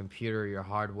be your computer or your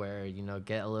hardware, you know,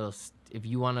 get a little, if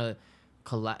you want to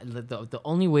the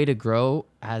only way to grow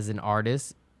as an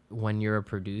artist when you're a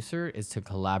producer is to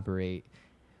collaborate.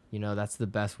 You know, that's the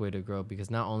best way to grow, because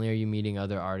not only are you meeting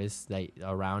other artists that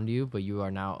around you, but you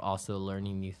are now also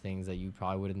learning new things that you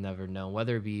probably would have never known,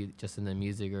 whether it be just in the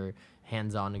music or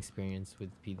hands-on experience with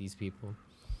these people.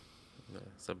 Yeah,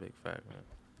 it's a big fact, man.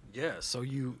 Yeah. So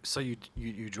you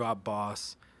dropped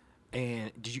Boss,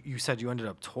 and you said you ended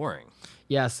up touring.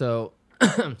 Yeah, so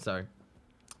sorry.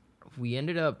 We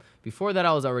ended up, before that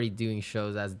I was already doing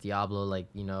shows as Diablo, like,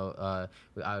 you know,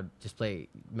 I would just play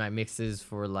my mixes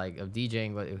for like of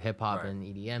DJing, but hip hop Right. and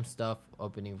EDM stuff,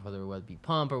 opening for whether it be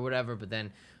Pump or whatever. But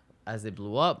then as it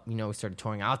blew up, you know, we started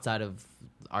touring outside of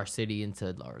our city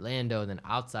into Orlando, and then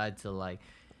outside to like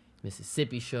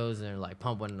Mississippi shows, and like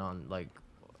Pump went on like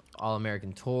all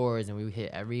American tours, and we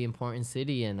hit every important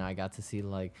city, and I got to see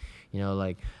like, you know,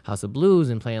 like House of Blues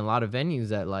and playing a lot of venues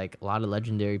that like a lot of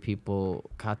legendary people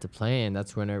got to play. And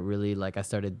that's when it really, like,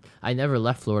 I never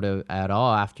left Florida at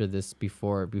all after this,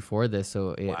 before this.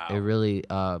 So it really,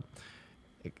 I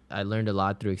learned a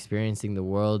lot through experiencing the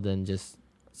world and just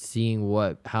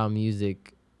seeing how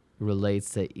music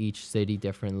relates to each city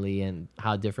differently, and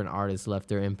how different artists left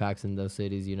their impacts in those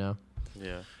cities, you know?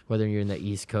 Yeah. Whether you're in the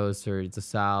East Coast or the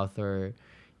South or,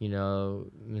 you know,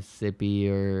 Mississippi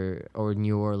or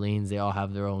New Orleans, they all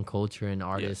have their own culture and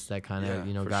artists that kind of, Yeah,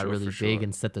 you know, for got sure, really for big sure.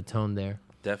 and set the tone there.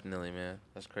 Definitely, man.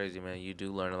 That's crazy, man. You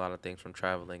do learn a lot of things from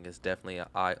traveling. It's definitely an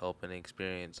eye-opening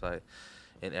experience. Like,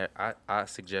 and I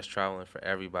suggest traveling for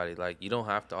everybody. Like, you don't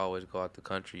have to always go out the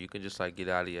country. You can just like get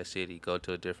out of your city, go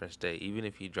to a different state. Even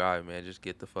if you drive, man, just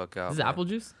get the fuck out. This is man. apple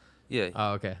juice? Yeah.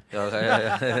 Oh, okay.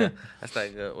 Okay. That's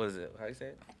like what is it? How you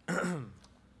say it?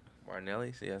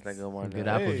 Martinelli. See, that's like a Martinelli. Good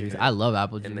apple Hey. juice. I love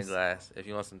apple In the juice. glass. If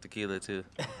you want some tequila too.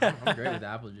 I'm great with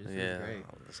apple juice. Yeah. It's great.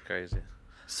 That's crazy.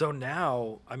 So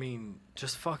now, I mean,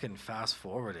 just fucking fast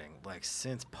forwarding, like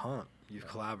since Pump, you've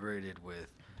collaborated with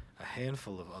a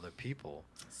handful of other people.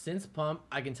 Since Pump,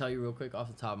 I can tell you real quick off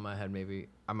the top of my head, maybe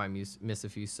I might miss a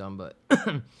few some, but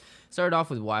started off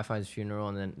with Wi-Fi's Funeral,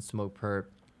 and then Smoke Perp,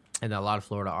 and then a lot of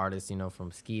Florida artists, you know,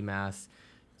 from Ski Mask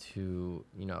to,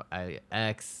 you know,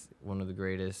 X, one of the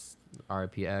greatest,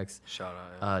 RIPX, Shout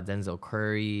out. Denzel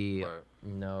Curry, Word.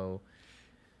 you know,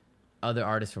 other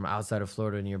artists from outside of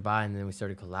Florida nearby. And then we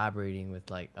started collaborating with,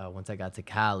 like, once I got to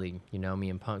Cali, you know, me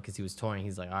and Punk, because he was touring,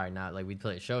 he's like, all right, now, like, we'd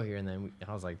play a show here, and then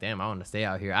I was like, damn, I want to stay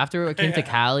out here. After I came to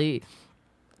Cali,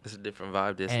 It's a different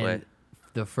vibe this and way.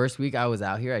 the first week I was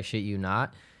out here, I shit you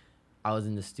not, I was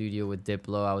in the studio with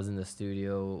Diplo, I was in the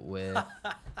studio with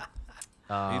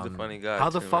He's a funny guy. How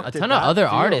the too, fuck man. a did ton of that other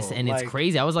feel? artists, and it's Like-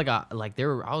 crazy. I was like I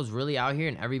was really out here,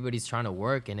 and everybody's trying to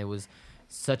work, and it was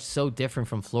so different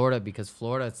from Florida, because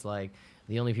Florida, it's like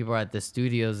the only people at the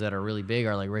studios that are really big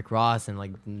are like Rick Ross and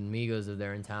like Migos if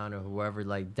they're in town, or whoever,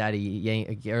 like Daddy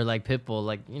Yankee or like Pitbull,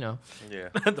 like, you know. Yeah.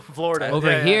 The Florida. Over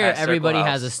yeah, here, At Circle everybody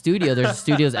has a House. studio. There's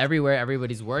studios everywhere.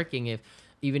 Everybody's working.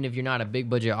 Even if you're not a big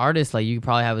budget artist, like, you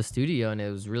probably have a studio, and it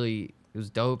was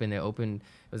dope, and it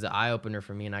was an eye opener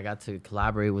for me, and I got to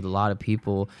collaborate with a lot of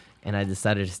people, and I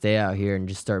decided to stay out here and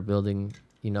just start building,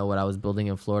 you know, what I was building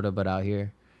in Florida, but out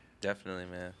here. Definitely,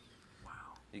 man. Wow.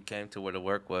 You came to where the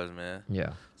work was, man.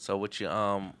 Yeah. So what you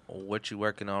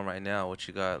working on right now? What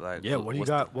you got like? Yeah, what do you what's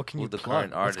got? What can who's you the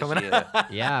plug? current What's artist? coming Yeah.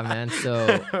 Yeah, man.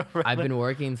 So I've been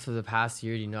working for the past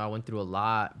year. You know, I went through a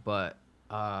lot, but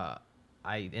I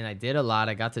did a lot.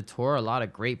 I got to tour a lot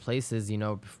of great places. You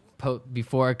know,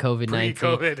 before COVID-19.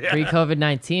 Pre-COVID, yeah.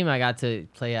 Pre-COVID-19, I got to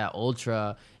play at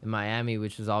Ultra in Miami,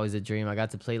 which was always a dream. I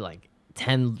got to play like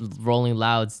 10 Rolling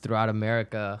Louds throughout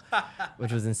America,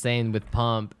 which was insane with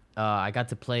Pump. I got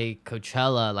to play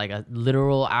Coachella, like a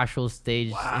literal actual stage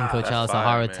in Coachella, That's fire,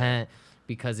 Sahara man. tent,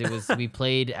 because it was we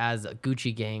played as a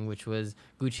Gucci Gang, which was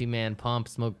Gucci Man, Pump,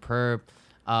 Smoke Perp.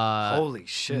 Holy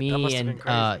shit, that Me must have been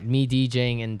and crazy. me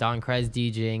DJing and Don Krez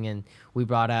DJing, and we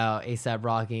brought out ASAP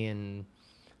Rocky and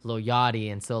Lil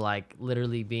Yachty, and so like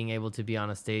literally being able to be on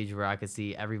a stage where I could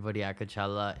see everybody at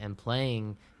Coachella and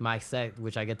playing my set,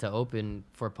 which I get to open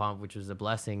for Pump, which was a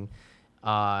blessing.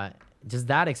 Just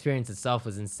that experience itself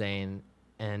was insane,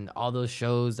 and all those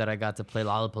shows that I got to play,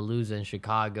 Lollapalooza in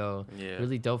Chicago, Yeah.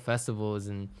 really dope festivals,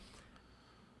 and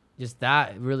just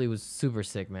that really was super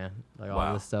sick, man. Like all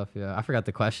Wow. this stuff. Yeah, I forgot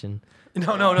the question.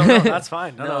 No, that's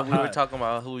fine. No, we hi. were talking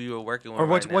about who you were working with. Or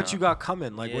what right what now. you got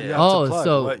coming? Like what you Yeah. have to Oh, plug?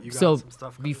 so What, you got so some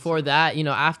stuff coming before soon? that,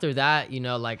 after that,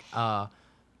 like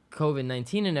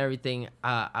COVID-19 and everything,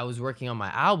 I was working on my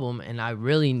album, and I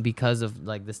really, because of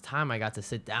like this time, I got to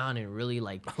sit down and really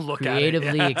like Look at it,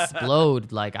 creatively yeah.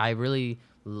 explode. Like I really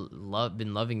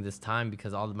been loving this time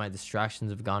because all of my distractions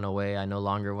have gone away. I no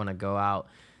longer want to go out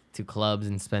to clubs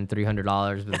and spend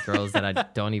 $300 with girls that I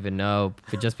don't even know,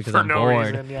 but just because For I'm no bored.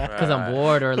 reason, yeah. Because I'm Right.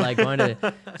 bored, or like going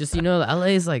to just LA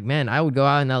is like, man, I would go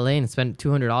out in LA and spend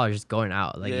 $200 just going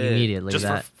out like Yeah. immediately. Just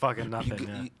that for fucking You, nothing. g-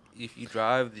 Yeah. you- if you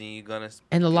drive, then you're gonna.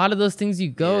 and a lot of those things you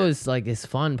go Yeah. is like it's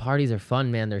fun. Parties are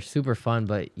fun, man. They're super fun,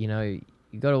 but you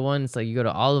go to one, it's like you go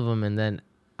to all of them, and then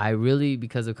I really,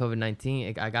 because of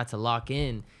COVID-19, I got to lock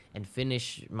in and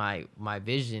finish my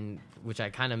vision, which I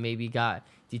kind of maybe got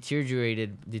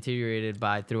deteriorated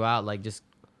by throughout, like just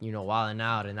wilding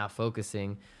out and not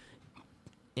focusing.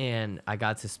 And I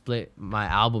got to split my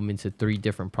album into 3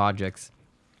 different projects.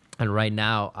 And right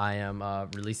now I am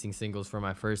releasing singles for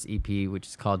my first EP, which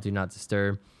is called Do Not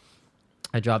Disturb.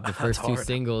 I dropped the first 2 hard.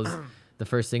 singles. The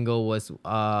first single was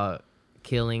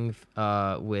Killing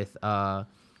with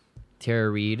Tara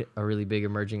Reid, a really big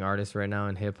emerging artist right now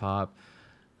in hip hop.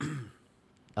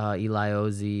 Eli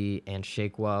Ozy and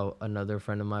Shakewell, another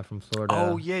friend of mine from Florida.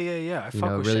 Oh yeah. I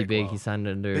fuck with really Shake big. Well. He signed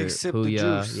under Big Sip the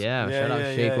Puya. Juice. Yeah, Yeah, shout out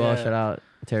yeah, Shakewell. yeah. Shout out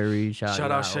Tara Reid. Shout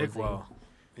Shout out Eli Shake Ozy. Well.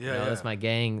 Yeah, yeah. That's my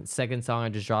gang. Second song I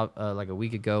just dropped like a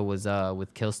week ago was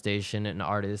with Kill Station, an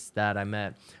artist that I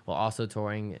met while also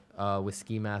touring with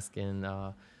Ski Mask and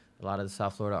a lot of the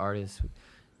South Florida artists.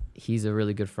 He's a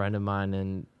really good friend of mine,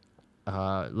 and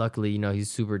luckily,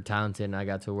 he's super talented, and I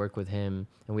got to work with him,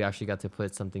 and we actually got to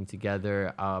put something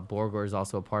together. Borgor is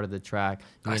also a part of the track.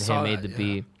 Me I and saw him made that, the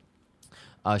yeah. beat.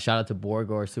 Shout out to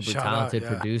Borgor, super Shout out, talented yeah.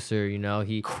 producer.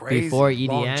 He Crazy before EDM and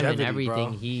longevity, everything,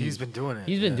 bro. He's been doing it.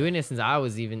 He's been yeah. doing it since I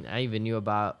even knew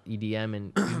about EDM,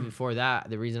 and even before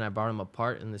that, the reason I brought him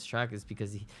apart in this track is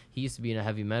because he used to be in a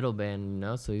heavy metal band,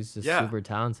 so he's just Yeah. super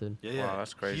talented. Yeah. Wow,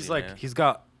 that's crazy, He's like man. he's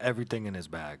got everything in his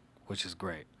bag, which is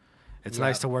great. It's Yeah.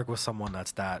 nice to work with someone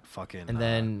that's that fucking. And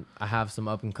then I have some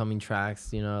up and coming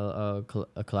tracks, I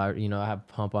have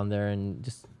Pump on there, and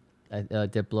just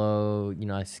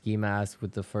Diplo, Ski Mask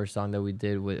with the first song that we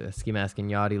did with Ski Mask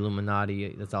and Yachty,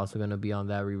 Illuminati. That's also gonna be on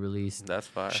that re-release. That's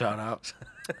fire. shout out.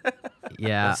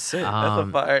 Yeah, That's sick. That's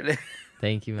a fire.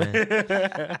 thank you,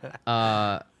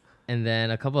 man. And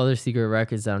then a couple other secret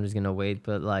records that I'm just gonna wait,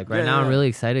 but like right Yeah, now I'm yeah. really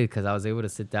excited because I was able to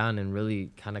sit down and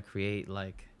really kind of create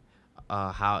like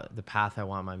how the path I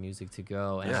want my music to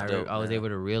go, and Yeah. That's dope, I was man. able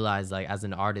to realize like as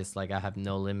an artist, like I have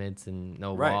no limits and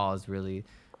no Right. walls really,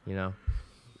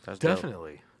 That's dope.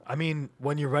 Definitely. I mean,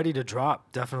 when you're ready to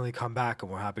drop, definitely come back,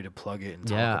 and we're happy to plug it. And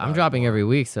talk Yeah, about I'm it dropping more. every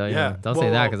week, so Yeah, don't say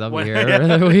that well, because I'll when- be here every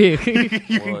other week.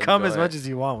 you can Well, come as enjoy much it. as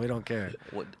you want. We don't care.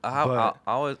 What, But-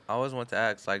 I always want to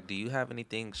ask, like, do you have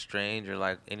anything strange or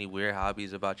like any weird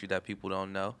hobbies about you that people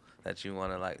don't know that you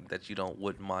want to like that you don't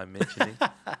wouldn't mind mentioning,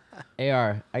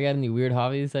 AR, I got any weird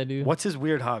hobbies I do? What's his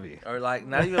weird hobby? or like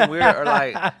not even weird, or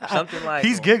like something like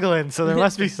He's giggling, so there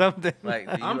must be something. Like,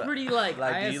 do you I'm li- pretty like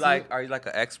Like, do you ISU like? Are you like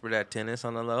an expert at tennis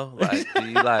on the low? Like, do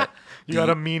you like? You do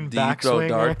got a mean do you throw backswing, or-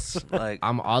 darts? Like,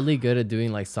 I'm oddly good at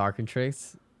doing like soccer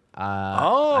tricks.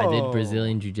 I did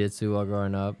Brazilian jiu-jitsu while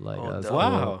growing up. Like, Oh, that's dope.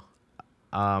 cool.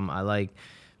 Wow. I like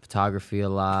photography a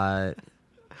lot.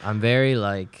 I'm very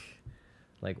like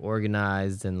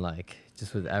organized and like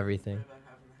just with everything.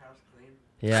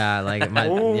 Yeah, like my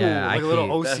Ooh, I like a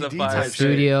little keep That's a OCD fire type the shit.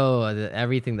 studio,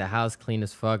 everything, the house clean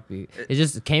as fuck. It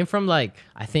just came from like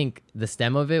I think the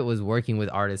stem of it was working with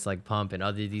artists like Pump and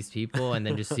other these people, and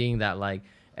then just seeing that like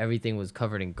everything was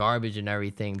covered in garbage and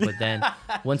everything. But then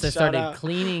once I Shout started out.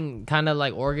 cleaning, kind of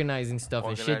like organizing stuff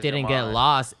and shit Organize your didn't get mind.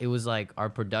 lost, it was like our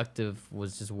productive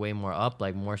was just way more up.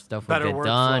 Like more stuff would Better get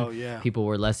done. workflow, yeah. People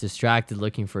were less distracted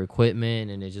looking for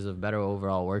equipment, and it's just a better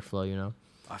overall workflow,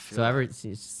 I feel So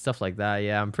that. stuff like that,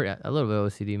 yeah, I'm pretty a little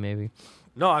bit OCD maybe.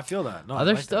 No, I feel that. No, I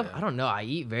Other like that, stuff, yeah. I don't know. I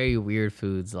eat very weird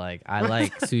foods. Like I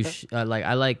like sushi.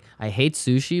 I hate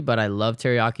sushi, but I love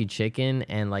teriyaki chicken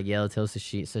and like yellowtail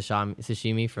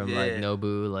sashimi from like Yeah.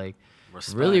 Nobu. Like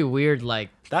Respect. really weird. Like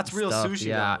That's real stuff, sushi.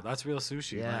 Yeah. Though. That's real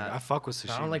sushi. Yeah. Like, I fuck with sushi.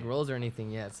 I don't like rolls or anything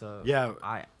yet. So Yeah.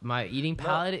 my eating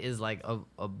palate is like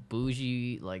a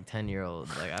bougie like 10-year-old.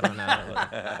 Like I don't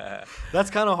know. That's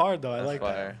kind of hard though. I That's like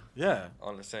that. fire. Yeah.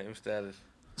 On the same status.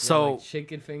 So like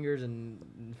chicken fingers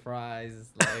and fries,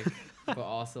 like, but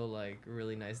also like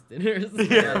really nice dinners.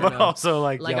 Like, I yeah, don't but know. also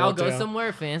like I'll go yellowtail.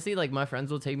 somewhere fancy. Like my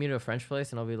friends will take me to a French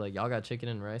place, and I'll be like, "Y'all got chicken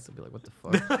and rice?" I'll be like, "What the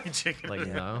fuck?" Chicken. Like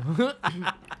no.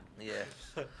 Yeah.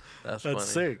 That's That's funny.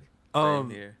 sick. Same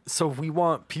here. So if we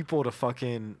want people to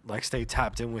fucking like stay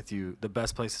tapped in with you, the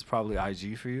best place is probably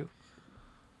IG for you.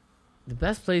 The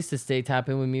best place to stay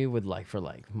tapping with me with like for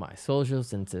like my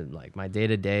socials and to like my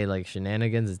day-to-day like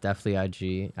shenanigans is definitely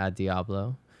IG at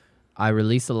Diablo. I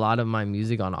release a lot of my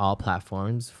music on all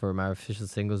platforms for my official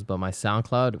singles, but my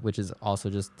SoundCloud, which is also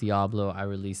just Diablo, I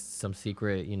released some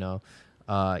secret,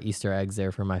 Easter eggs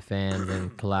there for my fans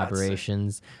and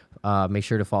collaborations. Make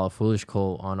sure to follow Foolish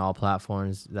Cult on all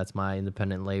platforms. That's my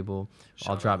independent label.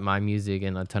 I'll drop my music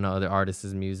and a ton of other artists'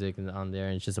 music on there,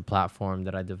 and it's just a platform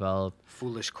that I developed.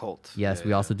 Foolish Cult. Yes, Yeah,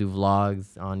 we also do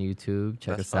vlogs on YouTube.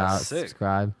 Check That's us out. sick.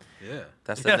 Subscribe. Yeah.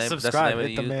 That's Yeah, the name. That's the subscribe, name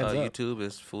hit the of mans up. YouTube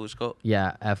is Foolish Cult.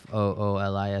 Yeah,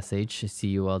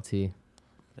 FOOLISHCULT.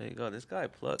 There you go. This guy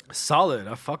plucked. Solid.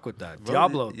 I fuck with that. Bro,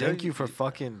 Diablo, yeah, thank you- you for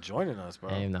fucking joining us, bro.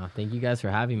 Hey, no, thank you guys for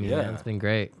having me, Yeah. man. It's been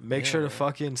great. Make sure to Yeah.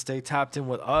 fucking stay tapped in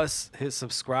with us. Hit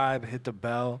subscribe, hit the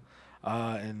bell,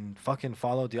 and fucking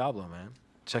follow Diablo, man.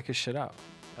 Check his shit out.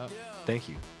 Yep. Thank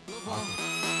you.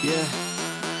 Yeah.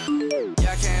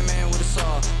 Yeah, I came in with a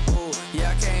saw. Ooh,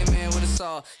 yeah, I came in with a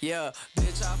saw. Yeah,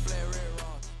 bitch, I flare red.